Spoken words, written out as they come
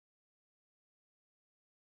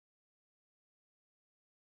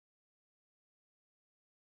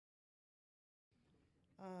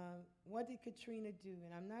What did Katrina do?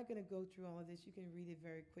 And I'm not going to go through all of this. You can read it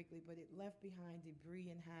very quickly, but it left behind debris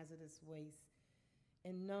and hazardous waste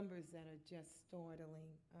in numbers that are just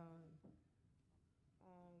startling.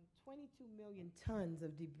 22 million tons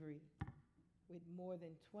of debris, with more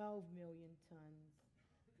than 12 million tons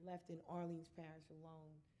left in Orleans Parish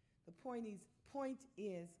alone. The point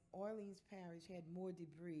is, Orleans Parish had more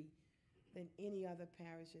debris than any other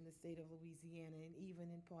parish in the state of Louisiana and even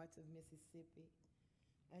in parts of Mississippi.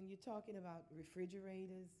 And you're talking about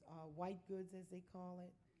refrigerators, white goods as they call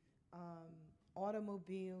it,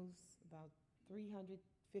 automobiles, about 350,000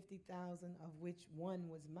 of which one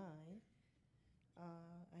was mine.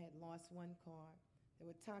 I had lost one car. There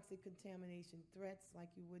were toxic contamination threats like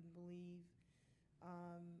you wouldn't believe.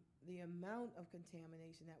 The amount of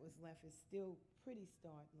contamination that was left is still pretty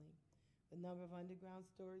startling. The number of underground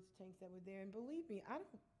storage tanks that were there, and believe me,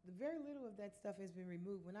 very little of that stuff has been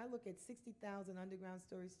removed. When I look at 60,000 underground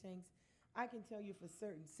storage tanks, I can tell you for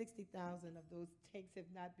certain 60,000 of those tanks have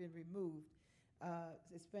not been removed,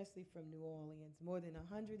 especially from New Orleans. More than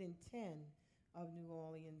 110 of New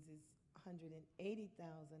Orleans' 180,000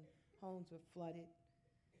 homes were flooded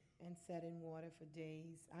and set in water for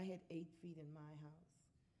days. I had 8 feet in my house.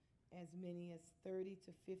 As many as 30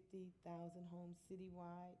 to 50,000 homes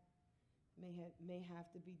citywide may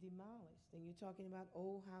have to be demolished. And you're talking about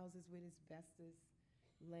old houses with asbestos,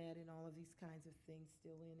 lead, and all of these kinds of things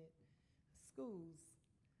still in it.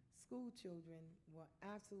 School children were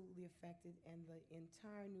absolutely affected, and the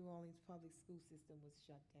entire New Orleans public school system was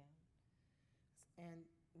shut down. And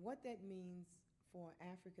what that means for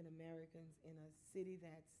African Americans in a city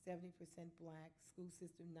that's 70% black, school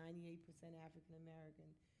system 98% African American.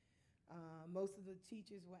 Most of the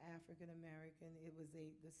teachers were African American.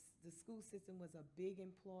 The school system was a big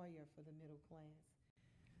employer for the middle class.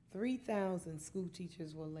 3,000 school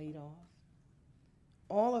teachers were laid off.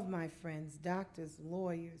 All of my friends, doctors,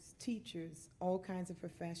 lawyers, teachers, all kinds of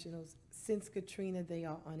professionals, since Katrina, they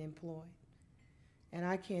are unemployed. And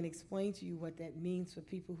I can't explain to you what that means for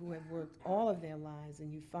people who have worked all of their lives,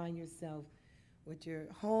 and you find yourself with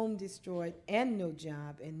your home destroyed and no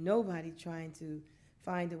job, and nobody trying to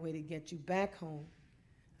find a way to get you back home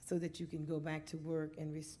so that you can go back to work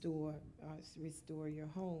and restore your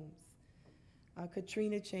homes.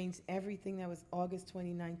 Katrina changed everything. That was August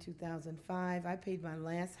 29, 2005. I paid my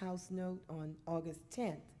last house note on August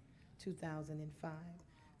 10th, 2005.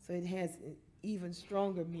 So it has an even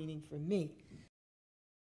stronger meaning for me.